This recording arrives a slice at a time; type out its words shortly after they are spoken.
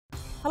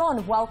Hello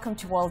and welcome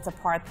to Worlds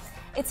Apart.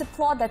 It's a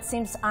plot that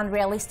seems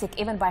unrealistic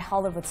even by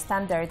Hollywood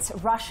standards.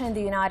 Russia and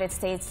the United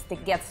States, they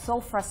get so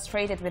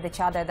frustrated with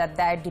each other that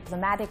their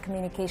diplomatic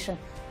communication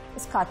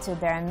is cut to a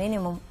bare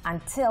minimum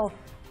until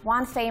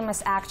one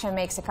famous actor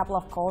makes a couple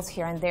of calls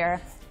here and there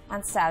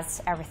and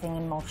sets everything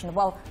in motion.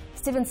 Well,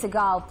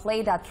 Seagal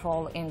played that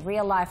role in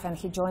real life, and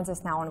he joins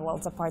us now on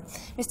Worlds Apart.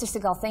 Mr.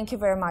 Seagal, thank you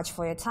very much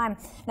for your time.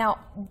 Now,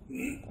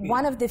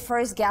 one of the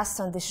first guests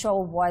on the show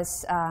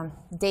was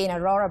Dana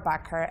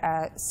Rohrabacher,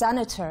 a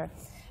senator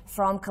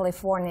from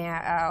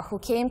California who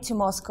came to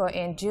Moscow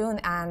in June,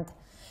 and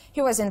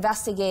he was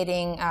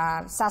investigating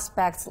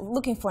suspects,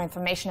 looking for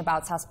information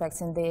about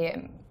suspects in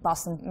the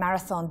Boston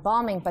Marathon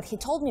bombing. But he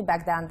told me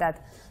back then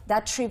that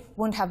that trip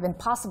wouldn't have been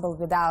possible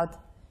without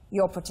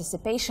your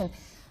participation.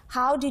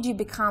 How did you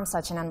become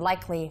such an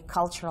unlikely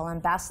cultural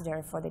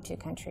ambassador for the two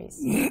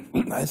countries?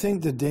 I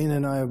think that Dana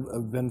and I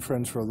have been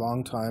friends for a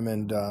long time,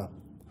 and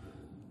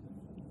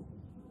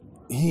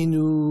he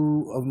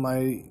knew of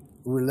my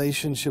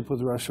relationship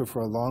with Russia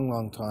for a long,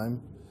 long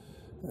time.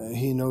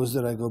 He knows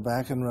that I go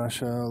back in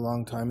Russia a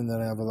long time and that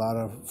I have a lot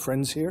of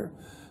friends here,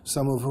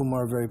 some of whom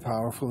are very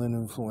powerful and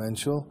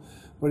influential.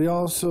 But he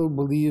also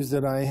believes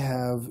that I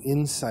have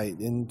insight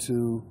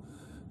into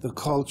the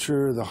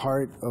culture, the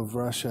heart of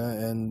Russia,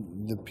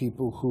 and the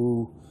people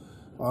who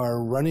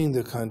are running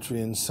the country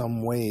in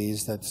some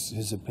ways. That's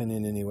his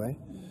opinion anyway.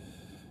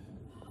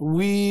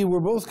 We were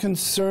both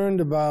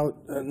concerned about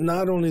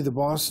not only the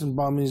Boston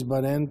bombings,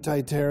 but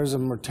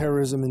anti-terrorism or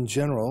terrorism in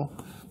general.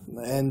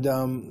 And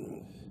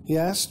he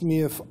asked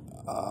me if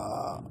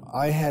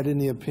I had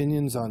any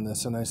opinions on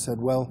this, and I said,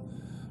 well,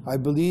 I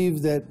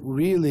believe that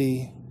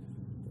really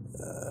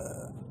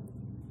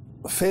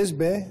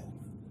FSB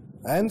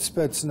and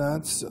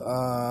Spetsnaz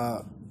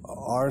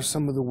are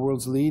some of the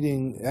world's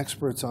leading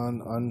experts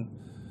on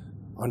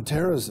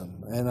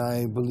terrorism, and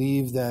I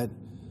believe that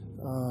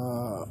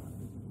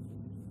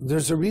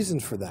there's a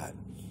reason for that,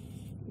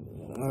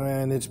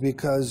 and it's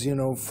because, you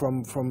know,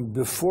 from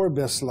before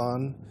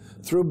Beslan,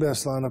 through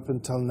Beslan up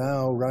until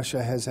now,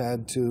 Russia has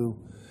had to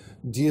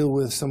deal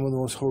with some of the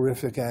most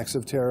horrific acts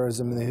of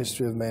terrorism in the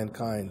history of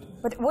mankind.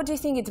 But what do you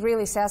think it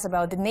really says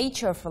about the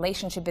nature of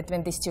relationship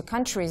between these two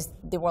countries,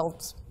 the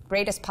world's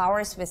greatest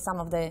powers with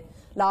some of the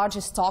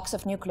largest stocks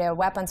of nuclear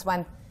weapons,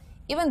 when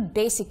even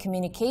basic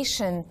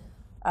communication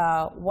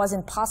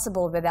wasn't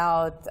possible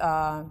without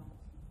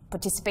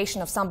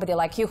participation of somebody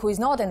like you who is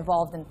not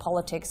involved in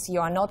politics?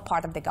 You are not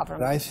part of the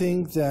government. I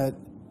think that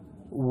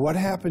what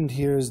happened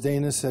here is,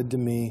 Dana said to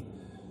me,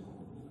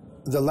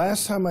 the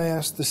last time I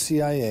asked the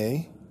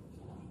CIA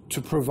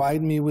to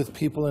provide me with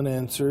people and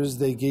answers,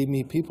 they gave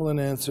me people and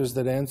answers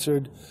that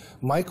answered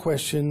my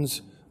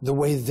questions the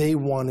way they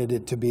wanted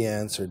it to be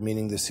answered,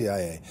 meaning the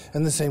CIA,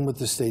 and the same with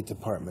the State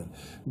Department.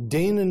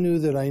 Dana knew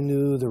that I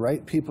knew the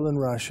right people in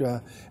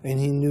Russia, and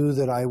he knew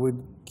that I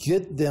would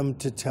get them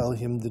to tell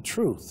him the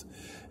truth.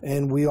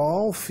 And we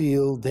all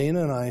feel,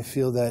 Dana and I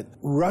feel, that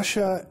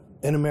Russia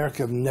and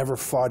America have never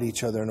fought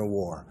each other in a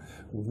war.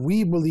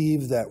 We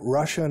believe that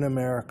Russia and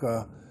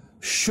America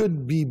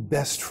should be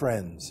best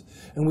friends.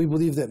 And we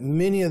believe that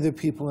many of the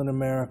people in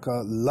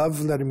America love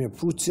Vladimir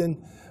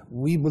Putin.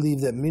 We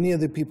believe that many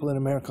of the people in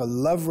America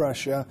love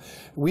Russia.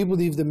 We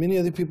believe that many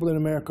of the people in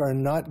America are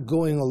not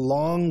going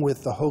along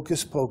with the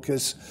hocus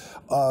pocus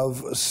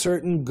of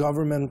certain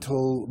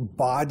governmental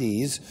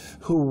bodies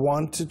who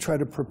want to try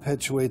to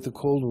perpetuate the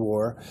Cold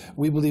War.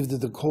 We believe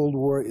that the Cold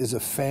War is a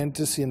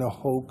fantasy and a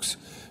hoax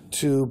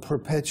to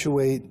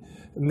perpetuate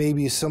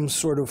maybe some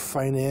sort of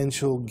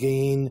financial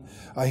gain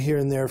here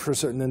and there for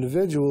certain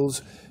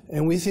individuals.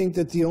 And we think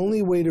that the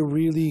only way to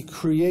really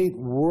create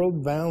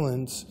world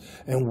balance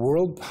and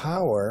world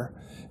power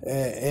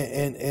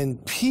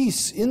and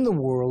peace in the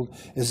world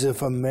is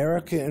if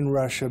America and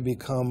Russia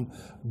become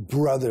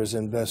brothers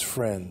and best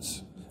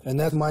friends. And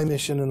that's my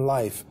mission in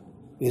life,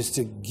 is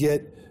to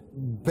get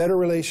better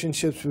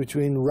relationships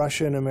between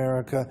Russia and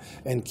America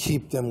and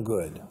keep them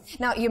good.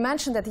 Now, you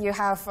mentioned that you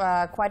have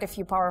quite a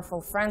few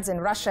powerful friends in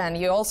Russia, and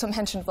you also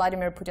mentioned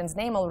Vladimir Putin's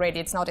name already.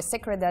 It's not a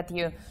secret that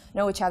you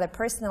know each other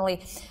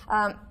personally.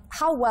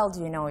 How well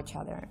do you know each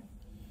other?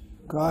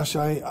 Gosh,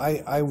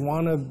 I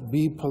want to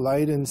be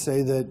polite and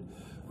say that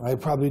I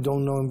probably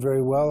don't know him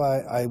very well.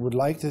 I would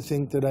like to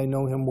think that I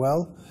know him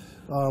well,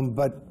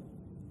 but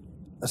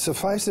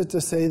suffice it to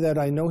say that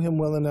I know him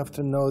well enough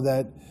to know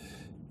that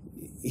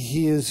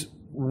he is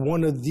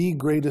one of the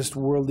greatest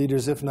world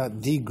leaders, if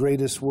not the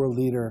greatest world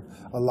leader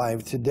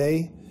alive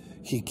today.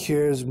 He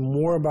cares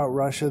more about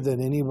Russia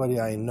than anybody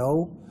I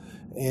know,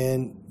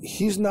 and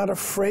he's not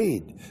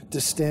afraid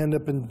to stand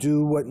up and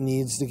do what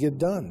needs to get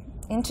done.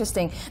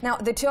 Interesting. Now,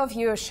 the two of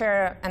you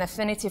share an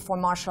affinity for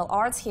martial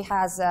arts. He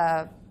has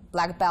a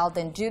black belt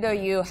in judo.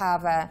 You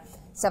have a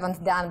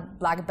 7th Dan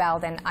black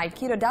belt in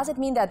Aikido. Does it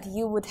mean that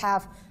you would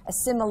have a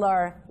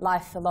similar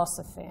life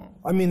philosophy?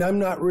 I mean, I'm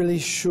not really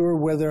sure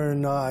whether or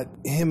not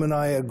him and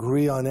I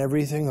agree on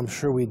everything. I'm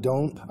sure we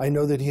don't. I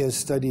know that he has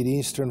studied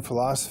Eastern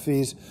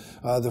philosophies.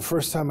 The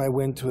first time I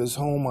went to his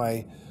home,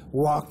 I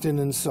walked in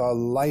and saw a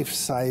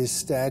life-size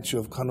statue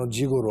of Kano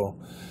Jigoro,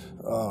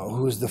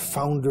 who is the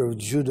founder of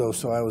judo.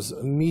 So I was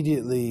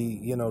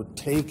immediately,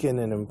 taken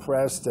and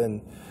impressed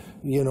and,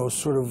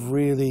 sort of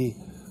really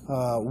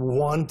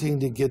wanting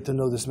to get to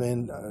know this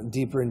man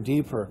deeper and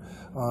deeper.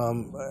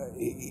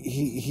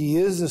 He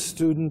is a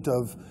student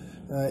of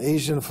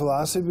Asian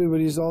philosophy, but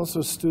he's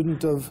also a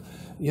student of,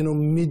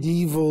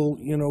 medieval,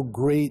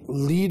 great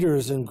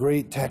leaders and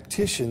great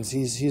tacticians.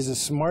 He's a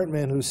smart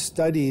man who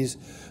studies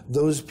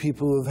those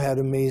people who have had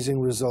amazing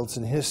results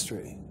in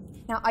history.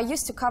 Now, I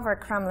used to cover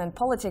Kremlin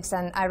politics,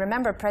 and I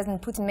remember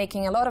President Putin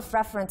making a lot of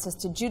references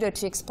to judo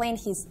to explain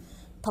his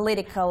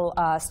political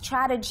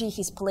strategy,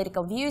 his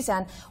political views.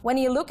 And when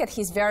you look at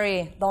his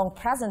very long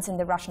presence in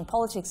the Russian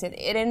politics,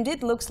 it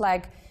indeed looks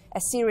like a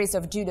series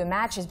of judo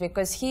matches,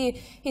 because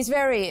he's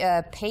very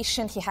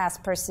patient, he has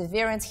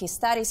perseverance, he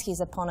studies his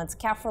opponents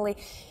carefully,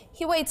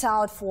 he waits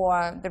out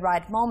for the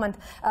right moment.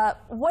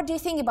 What do you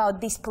think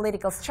about this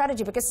political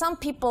strategy? Because some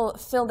people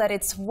feel that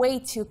it's way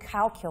too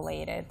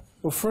calculated.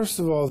 Well, first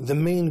of all, the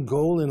main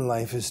goal in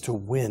life is to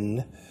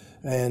win.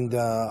 And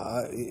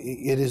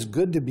it is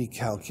good to be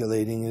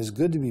calculating, it is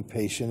good to be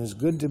patient, it's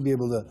good to be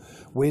able to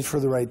wait for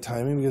the right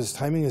timing, because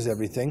timing is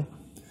everything.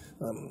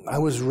 I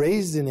was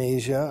raised in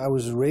Asia, I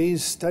was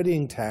raised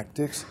studying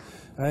tactics,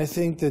 and I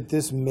think that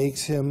this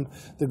makes him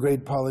the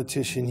great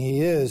politician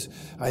he is.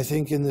 I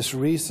think in this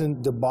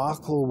recent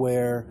debacle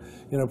where,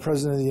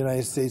 President of the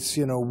United States,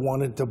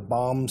 wanted to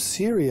bomb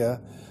Syria,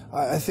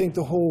 I think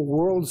the whole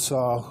world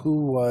saw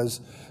who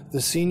was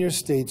the senior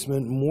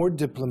statesman, more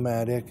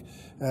diplomatic,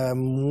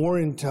 more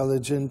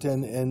intelligent,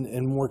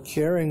 and more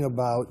caring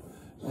about,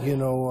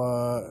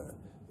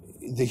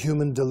 the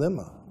human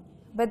dilemma.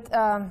 But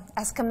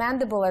as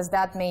commendable as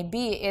that may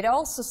be, it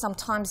also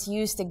sometimes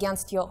used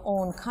against your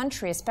own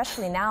country,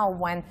 especially now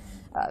when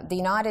the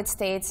United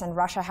States and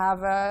Russia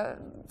have a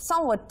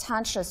somewhat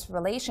tenuous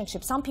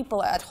relationship. Some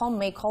people at home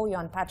may call you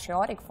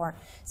unpatriotic for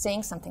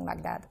saying something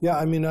like that. Yeah,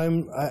 I mean,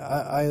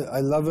 I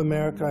love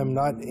America. I'm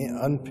not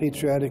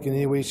unpatriotic in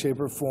any way, shape,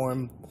 or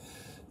form.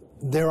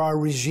 There are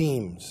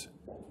regimes.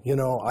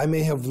 I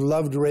may have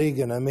loved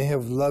Reagan, I may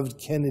have loved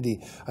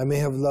Kennedy, I may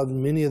have loved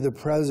many of the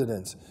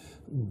presidents,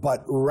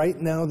 but right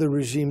now the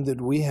regime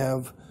that we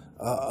have,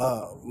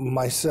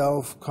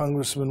 myself,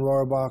 Congressman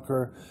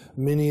Rohrabacher,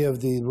 many of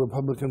the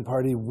Republican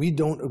Party, we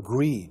don't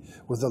agree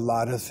with a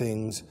lot of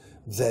things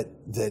that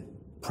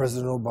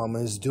President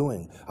Obama is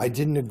doing. I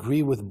didn't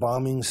agree with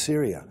bombing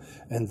Syria,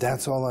 and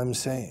that's all I'm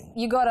saying.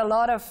 You got a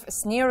lot of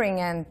sneering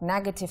and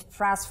negative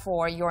press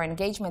for your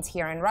engagements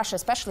here in Russia,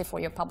 especially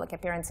for your public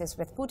appearances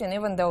with Putin,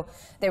 even though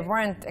they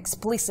weren't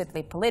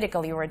explicitly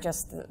political. You were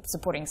just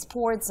supporting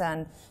sports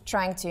and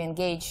trying to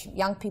engage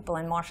young people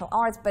in martial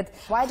arts. But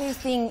why do you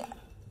think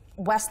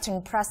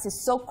Western press is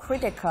so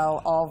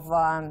critical of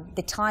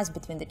the ties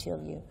between the two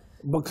of you?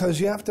 Because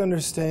you have to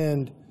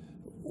understand,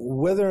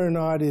 whether or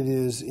not it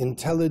is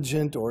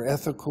intelligent or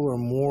ethical or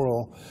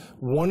moral,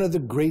 one of the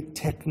great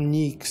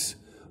techniques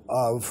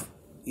of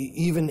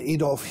even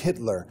Adolf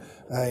Hitler,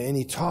 and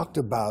he talked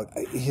about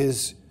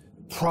his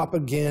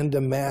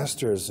propaganda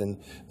masters, and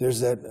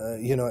there's that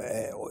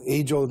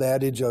age-old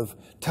adage of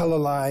tell a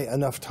lie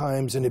enough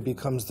times and it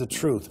becomes the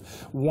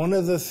truth. One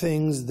of the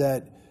things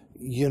that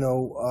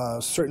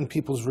certain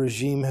people's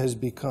regime has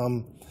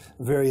become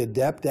very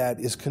adept at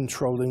is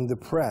controlling the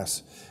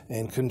press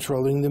and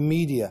controlling the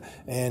media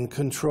and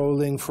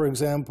controlling, for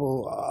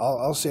example,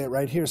 I'll say it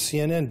right here,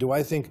 CNN. Do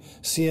I think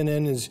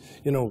CNN is,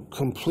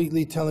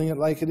 completely telling it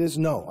like it is?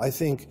 No. I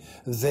think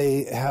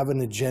they have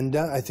an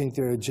agenda. I think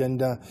their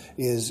agenda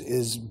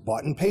is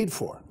bought and paid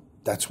for.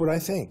 That's what I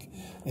think.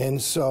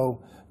 And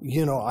so,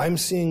 I'm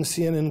seeing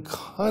CNN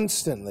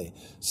constantly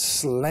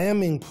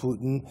slamming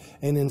Putin,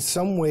 and in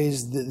some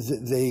ways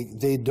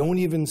they don't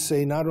even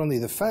say not only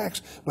the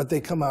facts, but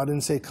they come out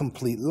and say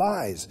complete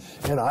lies.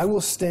 And I will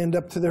stand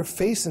up to their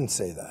face and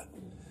say that.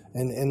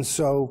 And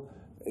so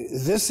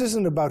this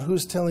isn't about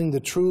who's telling the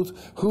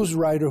truth, who's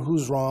right or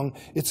who's wrong.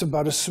 It's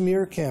about a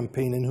smear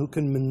campaign and who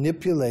can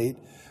manipulate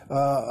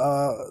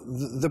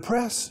the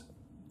press.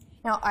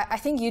 Now, I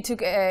think you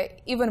took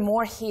even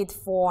more heat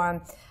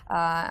for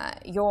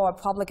your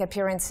public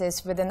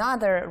appearances with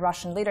another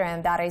Russian leader,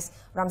 and that is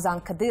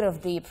Ramzan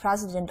Kadyrov, the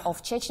president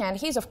of Chechnya. And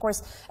he's, of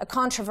course, a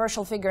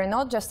controversial figure,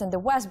 not just in the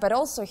West, but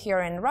also here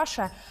in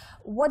Russia.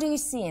 What do you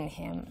see in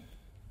him?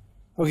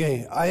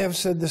 Okay, I have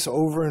said this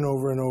over and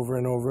over and over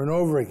and over and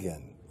over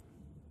again.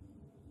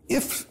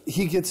 If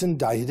he gets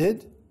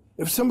indicted,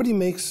 if somebody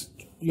makes,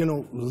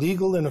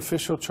 legal and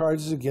official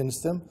charges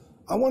against him,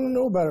 I want to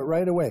know about it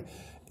right away.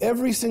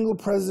 Every single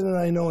president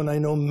I know, and I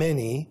know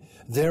many,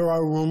 there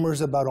are rumors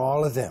about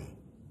all of them.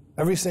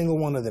 Every single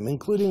one of them,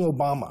 including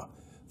Obama.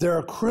 There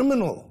are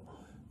criminal,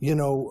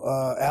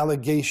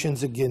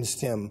 allegations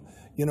against him,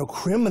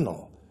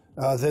 criminal.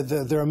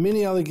 There are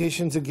many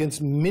allegations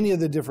against many of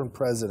the different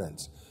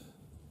presidents.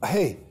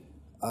 Hey,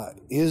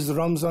 is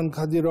Ramzan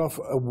Kadyrov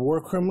a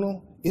war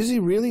criminal? Is he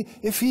really?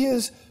 If he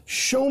is,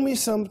 show me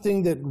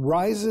something that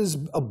rises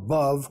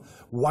above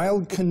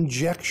wild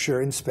conjecture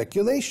and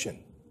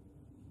speculation.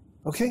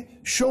 Okay?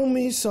 Show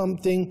me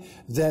something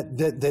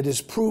that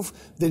is proof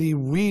that he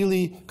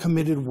really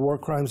committed war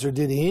crimes or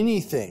did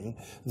anything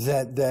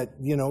that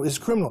is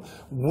criminal.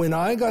 When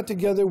I got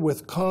together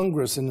with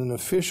Congress in an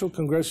official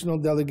congressional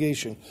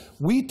delegation,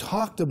 we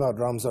talked about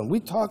Ramzan, we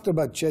talked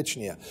about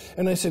Chechnya,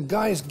 and I said,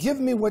 guys, give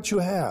me what you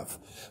have.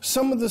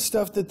 Some of the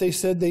stuff that they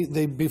said,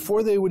 they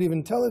before they would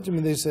even tell it to me,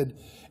 they said,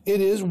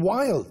 it is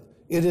wild,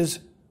 it is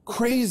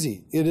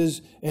crazy, it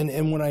is,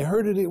 and when I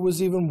heard it, it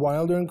was even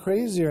wilder and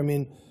crazier. I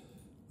mean,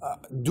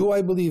 do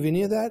I believe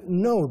any of that?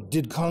 No.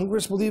 Did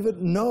Congress believe it?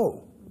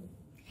 No.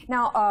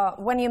 Now,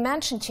 when you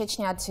mention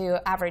Chechnya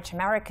to average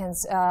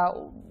Americans,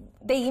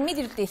 they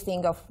immediately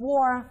think of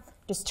war,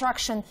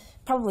 destruction,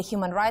 probably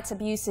human rights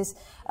abuses,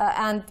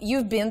 and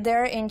you've been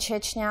there in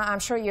Chechnya. I'm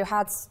sure you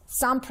had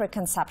some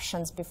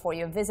preconceptions before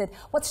your visit.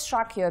 What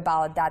struck you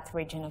about that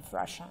region of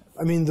Russia?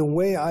 I mean, the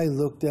way I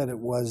looked at it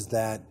was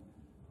that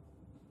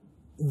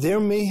there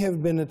may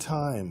have been a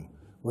time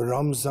when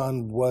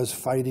Ramzan was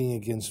fighting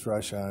against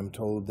Russia. I'm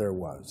told there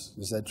was.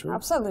 Is that true?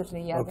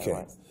 Absolutely, yeah, okay. There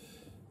was.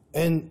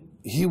 And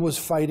he was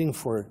fighting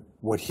for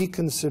what he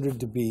considered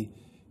to be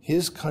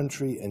his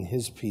country and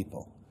his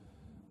people.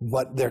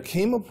 But there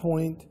came a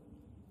point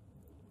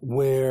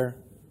where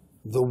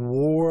the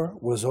war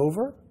was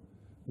over,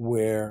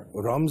 where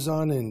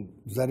Ramzan and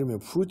Vladimir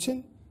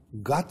Putin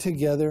got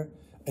together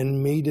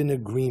and made an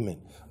agreement.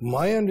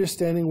 My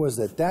understanding was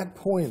at that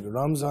point,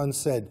 Ramzan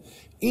said,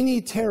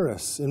 any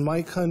terrorists in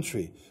my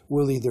country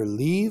will either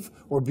leave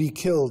or be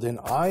killed, and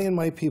I and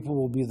my people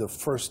will be the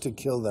first to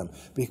kill them,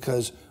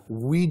 because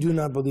we do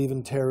not believe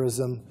in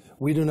terrorism.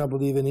 We do not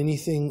believe in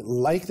anything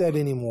like that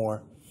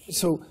anymore.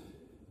 So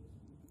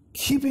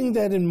keeping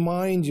that in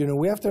mind,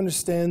 we have to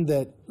understand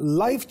that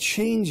life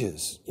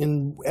changes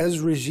as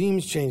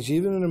regimes change,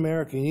 even in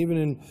America, and even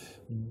in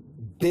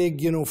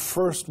big,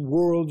 first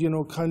world,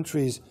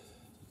 countries.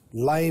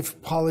 Life,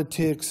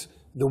 politics,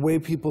 the way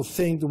people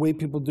think, the way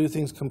people do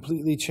things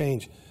completely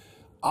change.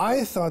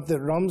 I thought that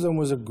Ramzan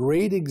was a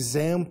great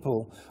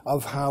example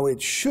of how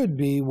it should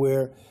be,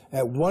 where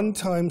at one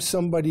time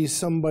somebody's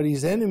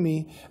somebody's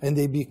enemy and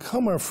they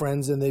become our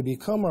friends and they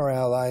become our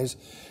allies.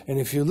 And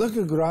if you look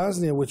at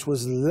Grozny, which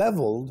was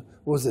leveled,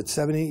 was it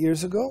 7, 8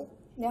 years ago?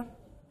 Yeah.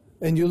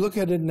 And you look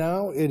at it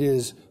now, it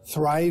is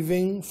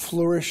thriving,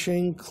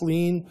 flourishing,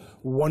 clean,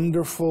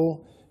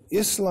 wonderful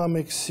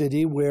Islamic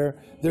city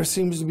where there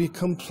seems to be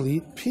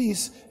complete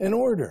peace and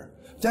order.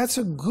 That's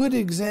a good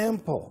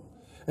example.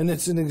 And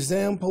it's an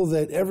example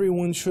that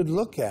everyone should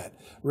look at,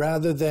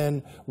 rather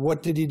than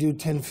what did he do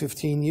 10,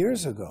 15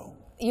 years ago.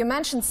 You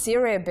mentioned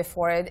Syria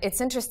before.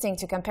 It's interesting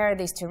to compare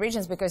these two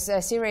regions, because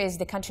Syria is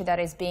the country that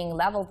is being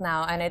leveled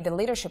now, and the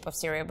leadership of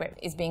Syria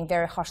is being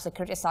very harshly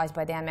criticized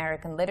by the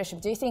American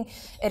leadership. Do you think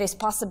it is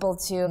possible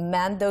to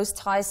mend those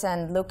ties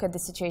and look at the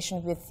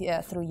situation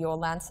through your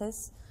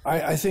lenses?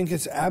 I think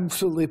it's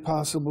absolutely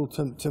possible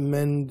to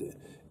mend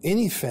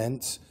any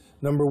fence,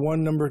 number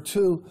one. Number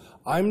two,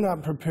 I'm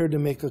not prepared to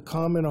make a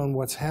comment on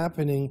what's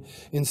happening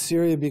in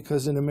Syria,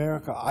 because in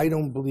America, I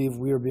don't believe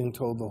we are being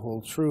told the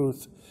whole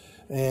truth.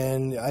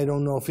 And I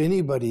don't know if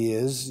anybody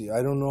is.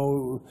 I don't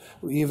know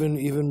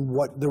even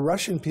what the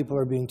Russian people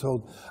are being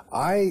told.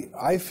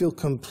 I feel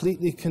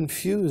completely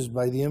confused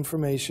by the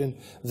information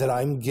that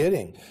I'm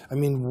getting. I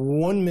mean,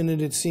 one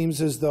minute it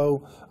seems as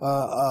though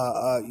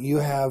you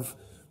have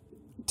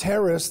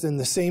terrorists, and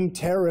the same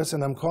terrorists,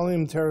 and I'm calling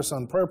them terrorists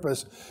on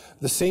purpose,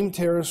 the same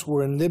terrorists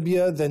were in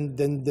Libya, then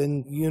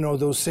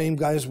those same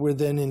guys were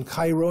then in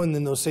Cairo, and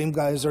then those same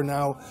guys are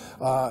now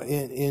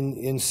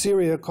in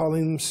Syria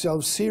calling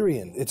themselves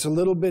Syrian. It's a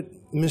little bit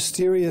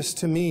mysterious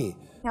to me.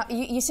 Now,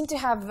 you seem to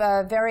have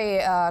a very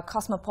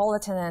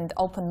cosmopolitan and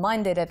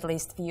open-minded, at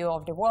least, view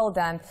of the world,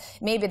 and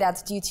maybe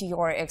that's due to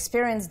your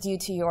experience, due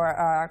to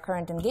your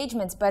current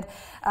engagements, but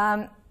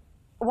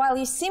while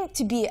you seem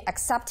to be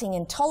accepting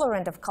and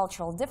tolerant of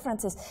cultural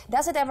differences,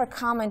 does it ever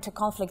come into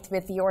conflict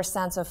with your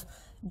sense of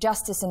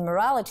justice and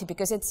morality?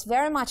 Because it's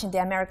very much in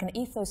the American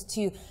ethos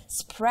to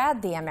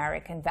spread the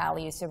American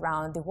values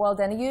around the world,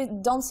 and you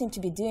don't seem to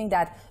be doing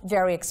that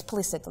very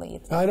explicitly.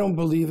 I don't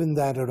believe in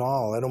that at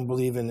all. I don't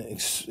believe in,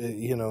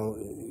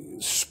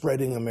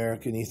 spreading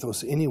American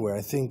ethos anywhere.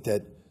 I think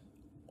that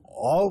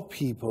all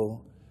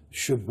people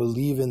should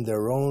believe in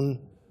their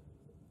own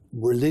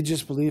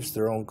religious beliefs,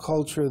 their own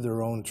culture,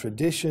 their own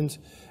traditions,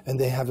 and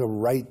they have a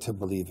right to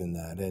believe in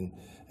that.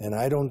 And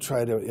I don't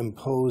try to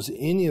impose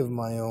any of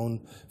my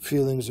own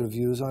feelings or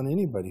views on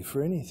anybody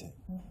for anything.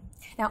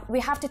 Now, we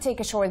have to take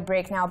a short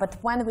break now, but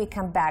when we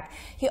come back,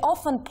 he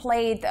often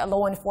played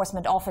law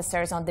enforcement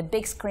officers on the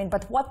big screen,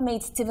 but what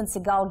made Steven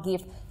Seagal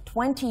give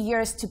 20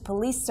 years to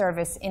police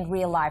service in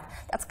real life?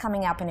 That's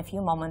coming up in a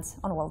few moments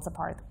on Worlds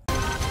Apart.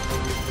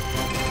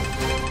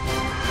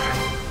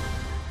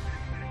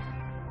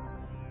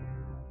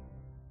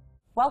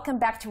 Welcome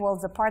back to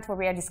Worlds Apart, where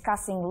we are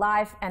discussing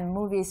life and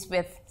movies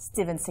with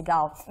Steven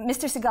Seagal.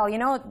 Mr.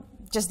 Seagal,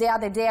 just the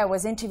other day I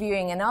was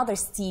interviewing another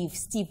Steve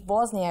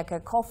Wozniak, a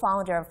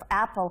co-founder of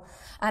Apple,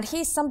 and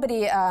he's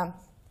somebody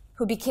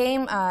who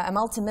became a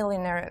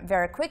multimillionaire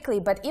very quickly,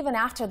 but even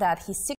after that, he